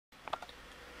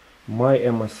My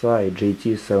MSI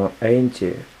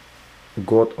GT780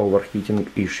 got overheating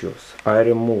issues. I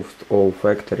removed all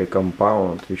factory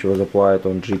compound which was applied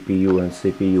on GPU and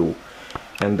CPU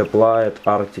and applied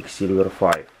Arctic Silver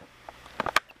 5.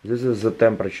 This is the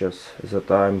temperatures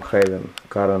that I'm having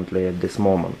currently at this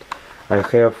moment. I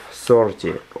have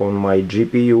 30 on my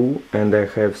GPU and I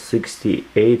have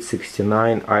 68,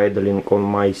 69 idling on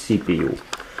my CPU.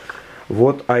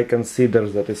 What I consider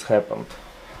that has happened.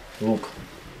 Look.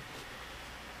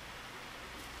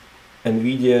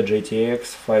 NVIDIA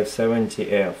GTX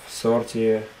 570F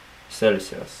 30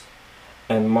 Celsius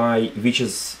and which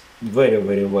is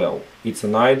very well. It's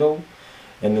an idle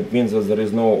and it means that there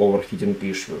is no overheating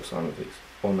issues on the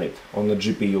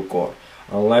GPU core.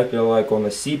 Unlike on a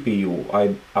CPU,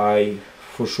 I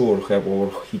for sure have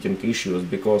overheating issues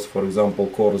because, for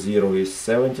example, core 0 is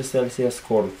 70 Celsius,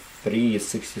 core 3 is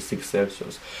 66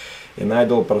 Celsius. An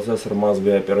idle processor must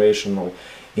be operational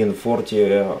in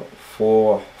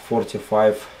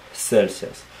 45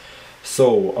 Celsius.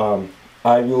 So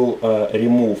I will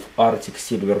remove Arctic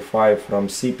Silver 5 from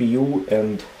CPU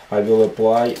and I will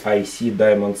apply IC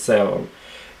Diamond 7.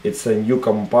 It's a new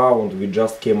compound which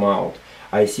just came out.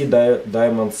 IC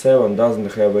Diamond 7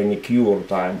 doesn't have any cure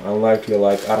time, unlikely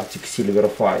like Arctic Silver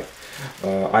 5.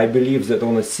 I believe that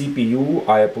on a CPU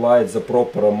I applied the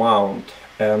proper amount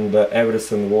and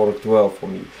everything worked well for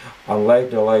me.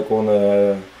 Unlikely like on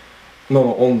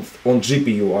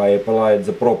GPU I applied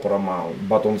the proper amount,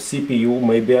 but on CPU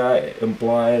maybe I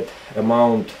applied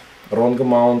wrong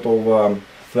amount of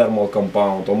thermal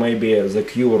compound, or maybe the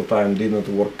cure time didn't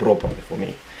work properly for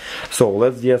me. So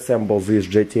let's deassemble this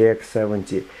GTX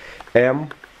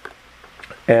 70M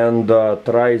and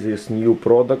try this new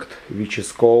product which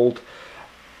is called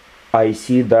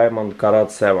IC Diamond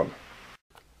Carat 7.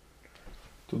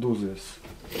 To do this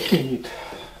you need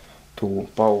to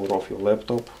power off your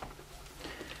laptop,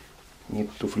 need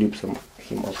to flip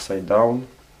him upside down.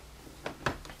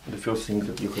 The first thing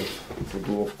that you have to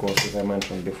do, of course, as I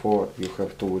mentioned before, you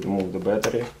have to remove the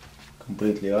battery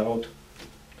completely out.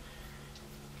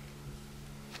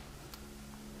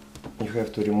 You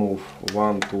have to remove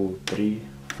 1, 2, 3,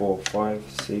 4, 5,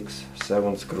 6,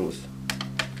 7 screws.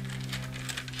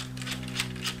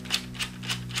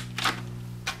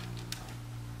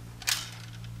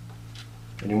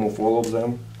 Remove all of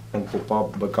them and pop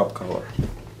up backup cover.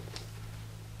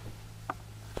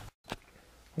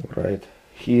 Alright,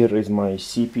 here is my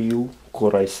CPU,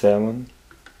 Core i7,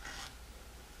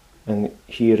 and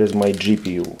here is my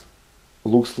GPU.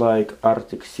 Looks like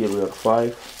Arctic Silver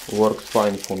 5 worked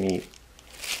fine for me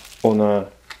on a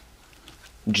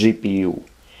GPU,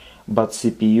 but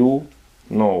CPU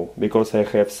no, because I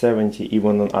have 70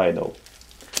 even on idle.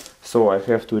 So I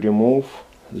have to remove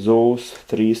those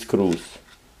 3 screws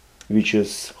which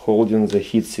is holding the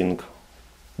heatsink,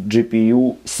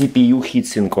 CPU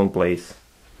heatsink on place.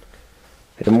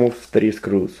 Remove 3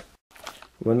 screws.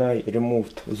 When I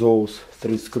removed those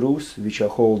 3 screws which are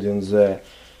holding the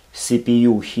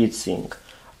CPU heatsink,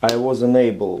 I was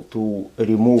unable to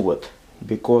remove it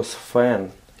because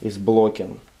fan is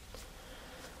blocking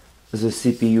the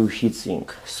CPU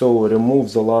heatsink. So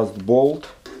remove the last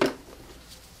bolt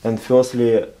and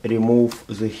firstly remove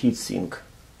the heatsink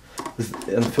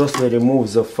and firstly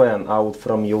remove the fan out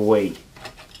from your way.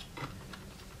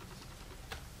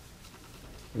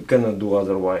 You cannot do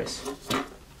otherwise.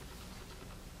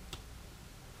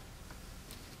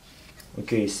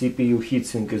 Okay, CPU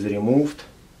heatsink is removed.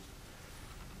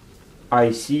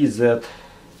 I see that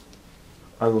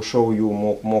I will show you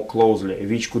more closely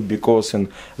which could be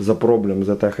causing the problem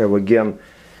that I have again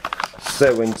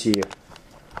 70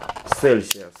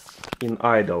 Celsius in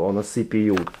idle on a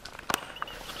CPU.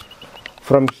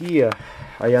 From here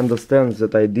I understand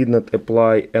that I did not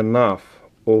apply enough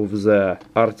of the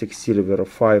Arctic Silver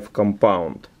 5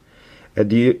 compound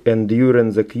and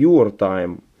during the cure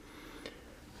time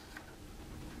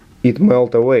it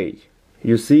melt away.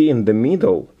 You see, in the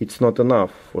middle it's not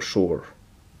enough for sure.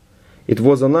 It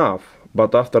was enough,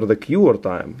 but after the cure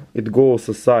time it goes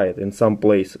aside in some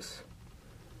places.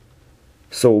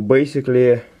 So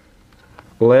basically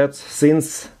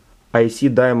since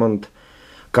IC Diamond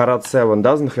Carat 7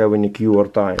 doesn't have any cure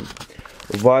time,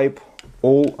 wipe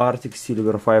all Arctic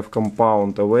Silver 5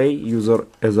 compound away, use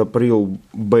as April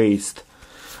based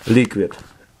liquid,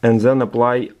 and then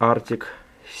apply Arctic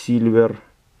Silver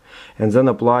and then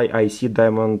apply IC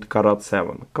Diamond Carat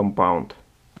 7 compound.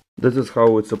 This is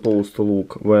how it's supposed to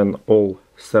look when all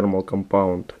thermal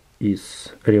compound is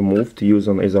removed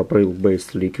using April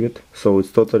based liquid. So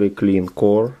it's totally clean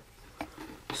core,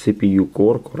 CPU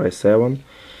core, Core i7,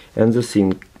 and the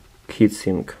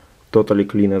heatsink totally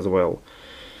clean as well.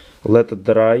 let it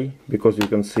dry, because you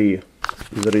can see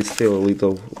there is still a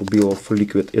little bit of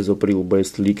liquid, isoprene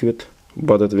based liquid,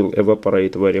 but it will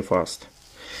evaporate very fast.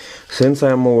 Since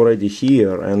I am already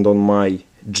here and on my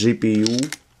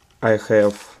GPU, I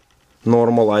have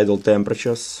normal idle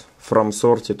temperatures from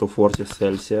 30 to 40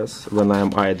 Celsius when I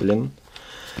am idling.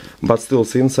 But still,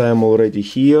 since I am already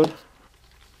here,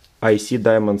 I see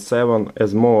Diamond 7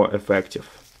 as more effective.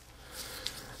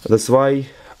 That's why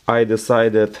I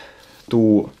decided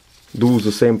to do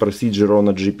the same procedure on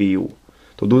a GPU.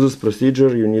 To do this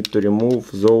procedure, you need to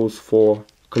remove those 4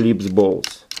 clips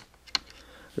balls.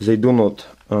 They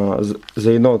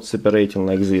they're not separating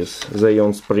like this, they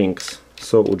on springs.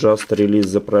 So just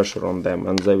release the pressure on them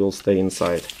and they will stay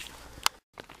inside.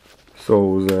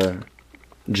 So the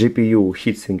GPU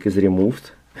heatsink is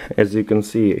removed. As you can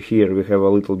see here, we have a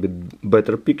little bit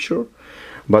better picture,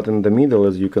 but in the middle,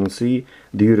 as you can see,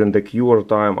 during the cure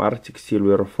time Arctic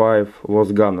Silver 5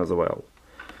 was gone as well.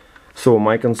 So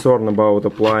my concern about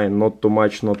applying not too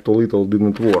much, not too little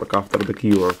didn't work after the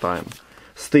cure time.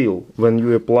 Still, when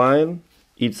you applying,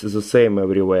 it's the same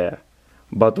everywhere.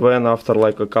 But when after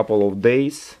like a couple of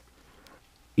days,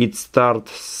 it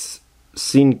starts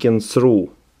sinking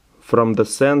through from the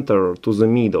center to the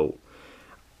middle.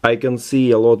 I can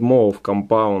see a lot more of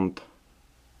compound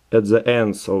at the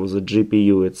ends of the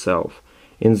GPU itself.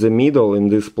 In the middle, in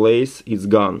this place, it's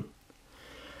gone.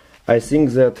 I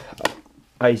think that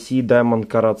IC Diamond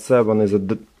Carat 7 is a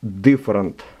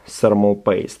different thermal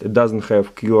paste. It doesn't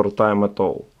have cure time at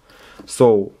all.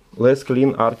 So let's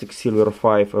clean Arctic Silver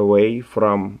 5 away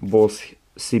from both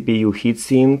CPU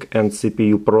heatsink and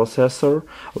CPU processor,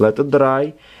 let it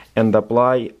dry, and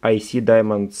apply IC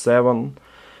Diamond 7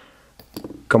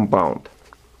 compound.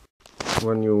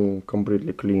 When you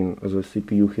completely clean the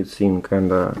CPU heatsink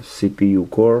and the CPU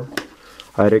core,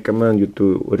 I recommend you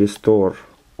to restore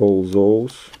all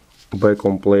those back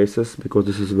on places, because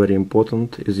this is very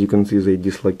important. As you can see, they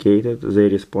dislocated. They're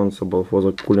responsible for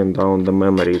the cooling down the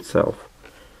memory itself.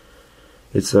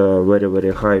 It's a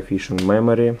very high efficient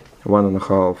memory,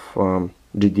 1.5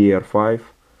 DDR5,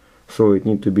 so it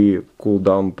needs to be cooled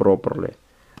down properly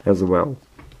as well.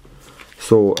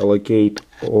 So allocate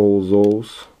all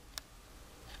those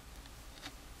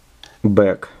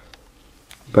back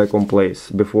on place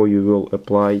before you will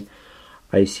apply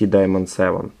IC Diamond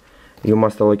 7. You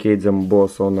must allocate them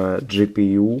both on a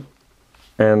GPU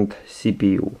and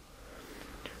CPU.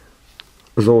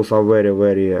 Those are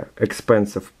very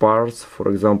expensive parts. For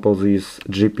example, this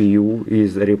GPU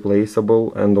is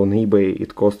replaceable, and on eBay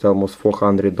it costs almost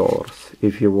 $400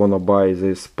 if you wanna buy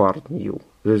this part new.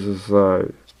 This is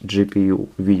a GPU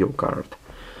video card,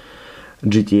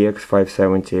 GTX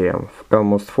 570M,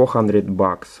 almost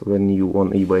 $400 when new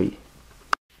on eBay.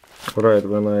 Right,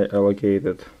 when I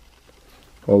allocated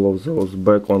all of those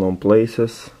back on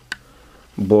places,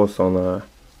 both on a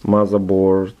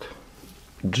motherboard,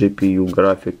 GPU,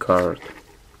 graphic card,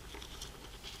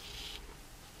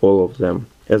 all of them,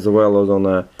 as well as on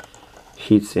a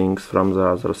heatsinks from the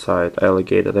other side, I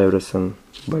allocated everything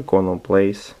back on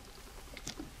place.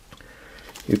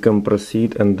 You can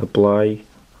proceed and apply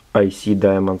IC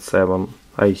Diamond 7,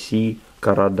 IC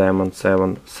Carat Diamond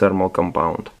 7 thermal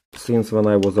compound. Since when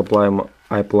I was applying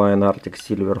Arctic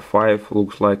Silver 5,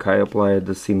 looks like I applied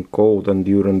the same coat, and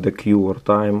during the cure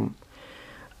time,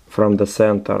 from the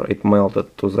center it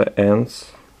melted to the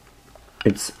ends.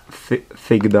 It's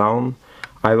thick down.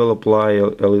 I will apply a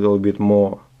little bit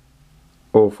more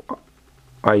of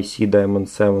IC Diamond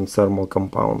 7 thermal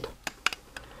compound.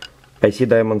 IC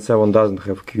Diamond 7 doesn't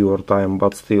have cure time,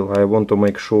 but still I want to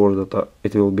make sure that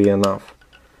it will be enough.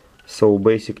 So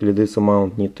basically this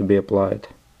amount needs to be applied.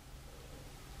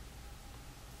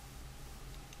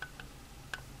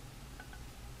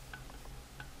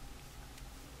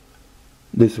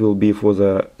 This will be for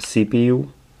the CPU,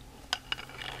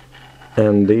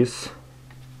 and this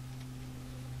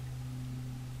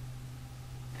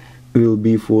will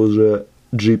be for the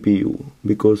GPU,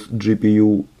 because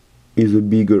GPU is a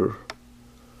bigger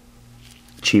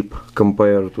chip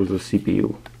compared to the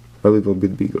CPU, a little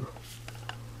bit bigger.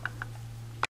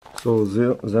 So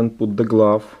then put the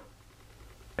glove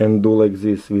and do like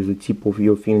this with the tip of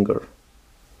your finger.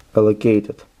 Allocate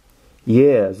it.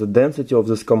 Yeah, the density of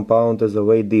this compound is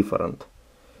way different.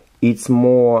 It's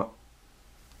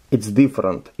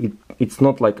different. It's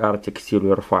not like Arctic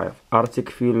Silver 5. Arctic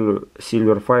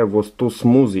Silver 5 was too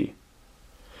smoothie.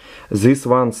 This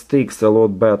one sticks a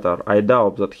lot better. I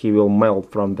doubt that he will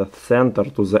melt from the center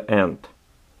to the end.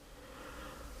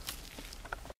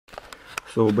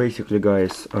 So basically,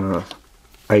 guys,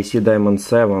 IC Diamond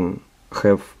 7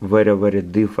 have very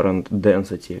different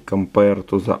density compared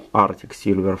to the Arctic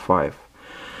Silver 5.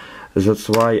 That's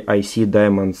why IC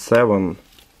Diamond 7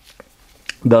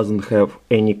 doesn't have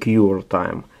any cure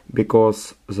time,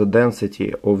 because the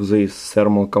density of this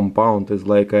thermal compound is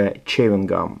like a chewing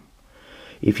gum.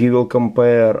 If you will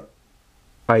compare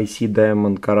IC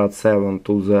Diamond Carat 7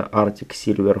 to the Arctic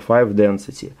Silver 5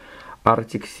 density,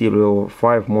 Arctic Silver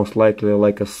 5 most likely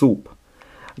like a soup.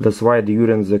 That's why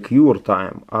during the cure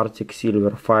time Arctic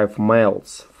Silver 5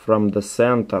 melts from the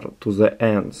center to the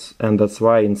ends, and that's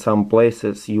why in some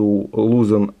places you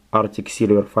lose Arctic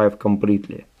Silver 5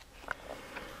 completely.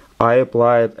 I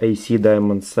applied IC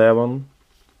Diamond 7,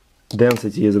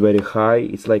 density is very high,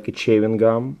 it's like a chewing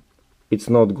gum, it's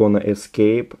not gonna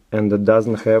escape, and it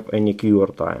doesn't have any cure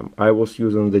time. I was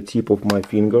using the tip of my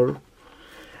finger,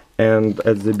 and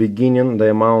at the beginning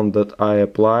the amount that I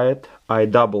applied, I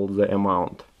doubled the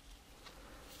amount.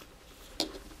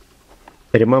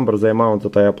 Remember the amount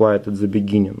that I applied at the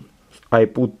beginning. I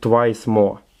put twice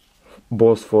more,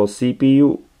 both for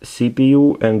CPU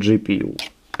and GPU.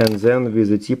 And then with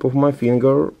the tip of my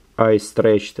finger I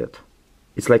stretched it.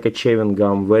 It's like a chewing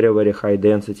gum, very high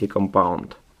density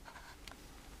compound.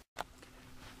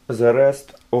 The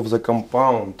rest of the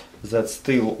compound that's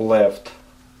still left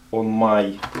on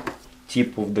my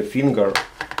tip of the finger,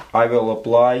 I will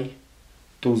apply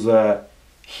to the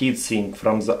heatsink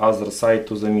from the other side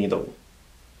to the middle.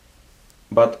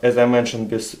 But as I mentioned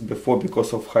before,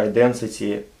 because of high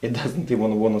density, it doesn't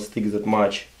even want to stick that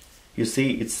much. You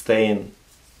see, it's staying.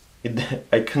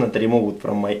 I cannot remove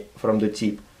it from the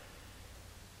tip.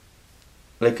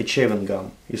 Like a chewing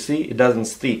gum. You see, it doesn't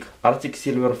stick. Arctic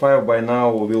Silver 5 by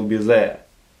now will be there.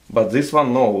 But this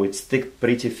one, no, it sticks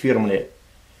pretty firmly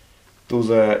to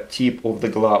the tip of the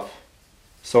glove.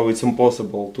 So it's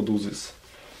impossible to do this.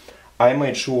 I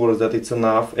made sure that it's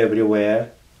enough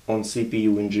everywhere on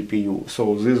CPU and GPU.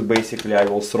 So this basically I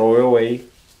will throw away,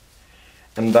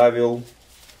 and I will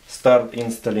start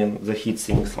installing the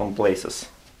heatsinks on places.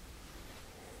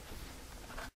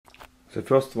 The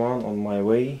first one on my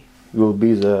way will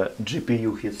be the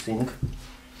GPU heatsink.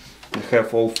 I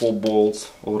have all 4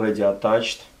 bolts already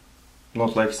attached,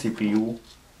 not like CPU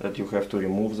that you have to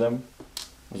remove them.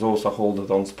 Those are held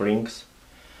on springs.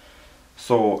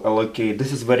 So allocate,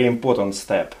 this is very important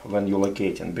step when you're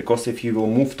locating, because if you will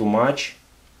move too much,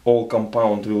 all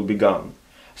compound will be gone.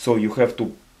 So you have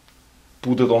to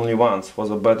put it only once for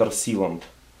the better sealant.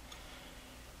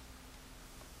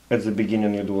 At the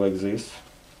beginning you do like this.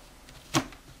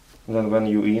 Then when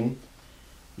you in,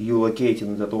 you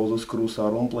locating that all the screws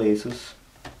are on places,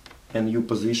 and you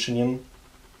positioning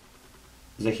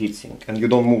the heatsink, and you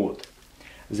don't move it.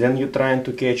 Then you trying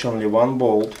to catch only one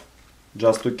bolt,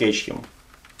 just to catch him.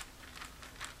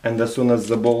 And as soon as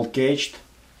the bolt catched,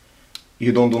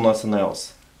 you don't do nothing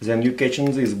else. Then you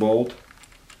catching this bolt.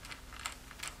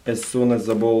 As soon as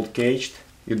the bolt catched,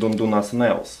 you don't do nothing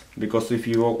else. Because if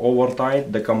you are over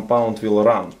tight, the compound will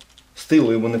run.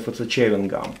 Still, even if it's a chewing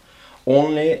gum.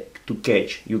 Only to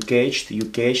catch. You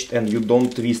catched, and you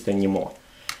don't twist anymore.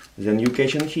 Then you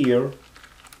catch in here,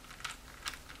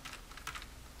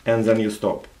 and then you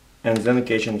stop, and then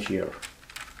catch in here.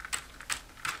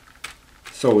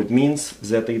 So it means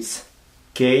that it's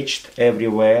caged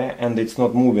everywhere and it's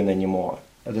not moving anymore.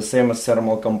 The same as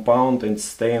thermal compound, it's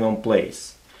staying on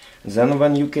place. Then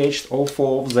when you caged all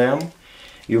 4 of them,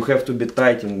 you have to be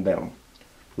tightening them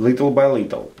little by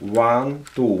little. 1,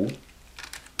 2,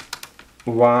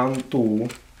 1, 2,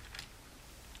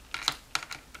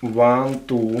 1,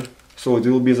 2. So it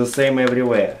will be the same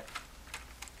everywhere.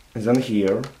 And then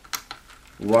here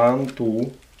 1,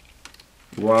 2,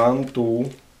 1,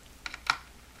 2.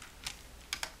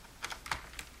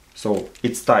 So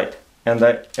it's tight, and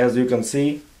as you can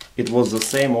see, it was the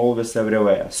same always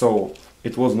everywhere. So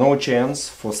it was no chance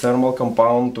for thermal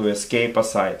compound to escape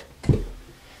aside.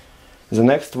 The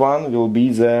next one will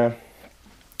be the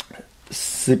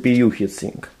CPU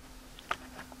heatsink.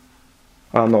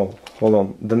 Ah no, hold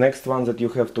on. The next one that you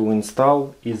have to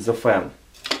install is the fan.